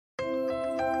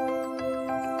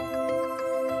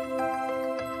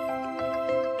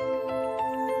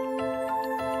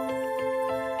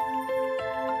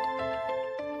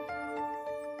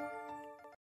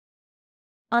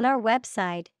On our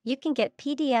website, you can get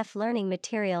PDF learning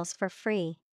materials for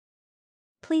free.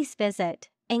 Please visit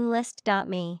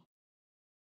englist.me.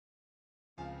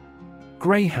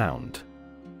 Greyhound.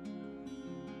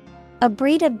 A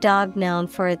breed of dog known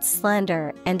for its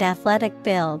slender and athletic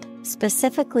build,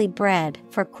 specifically bred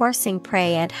for coursing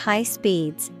prey at high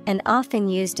speeds and often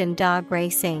used in dog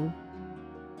racing.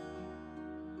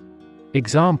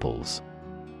 Examples: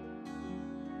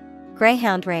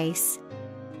 Greyhound race.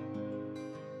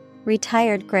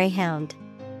 Retired greyhound.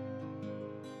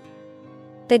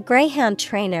 The greyhound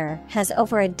trainer has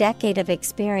over a decade of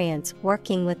experience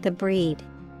working with the breed.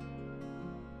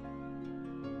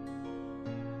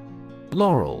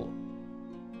 Laurel.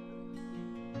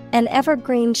 An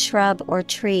evergreen shrub or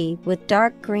tree with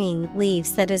dark green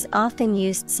leaves that is often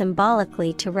used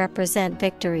symbolically to represent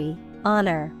victory,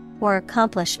 honor, or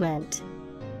accomplishment.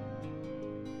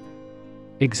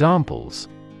 Examples: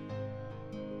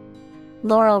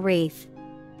 Laurel wreath.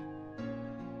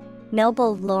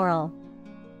 Noble laurel.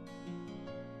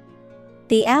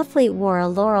 The athlete wore a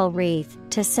laurel wreath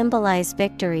to symbolize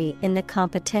victory in the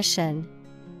competition.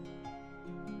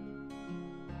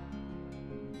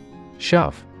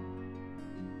 Shove.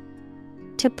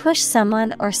 To push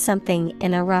someone or something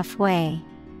in a rough way.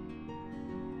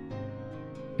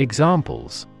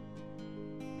 Examples: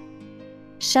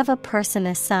 Shove a person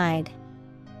aside.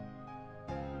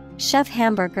 Shove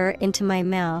hamburger into my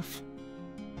mouth.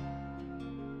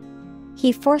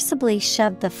 He forcibly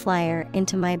shoved the flyer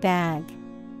into my bag.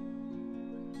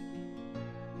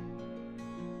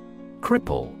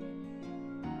 Cripple.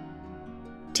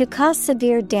 To cause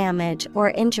severe damage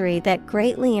or injury that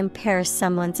greatly impairs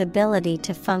someone's ability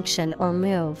to function or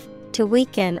move, to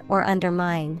weaken or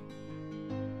undermine.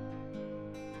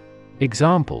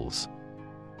 Examples: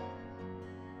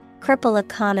 Cripple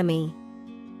economy.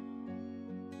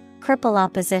 Cripple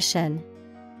opposition.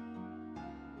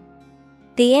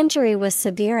 The injury was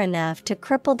severe enough to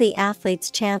cripple the athlete's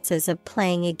chances of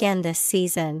playing again this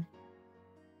season.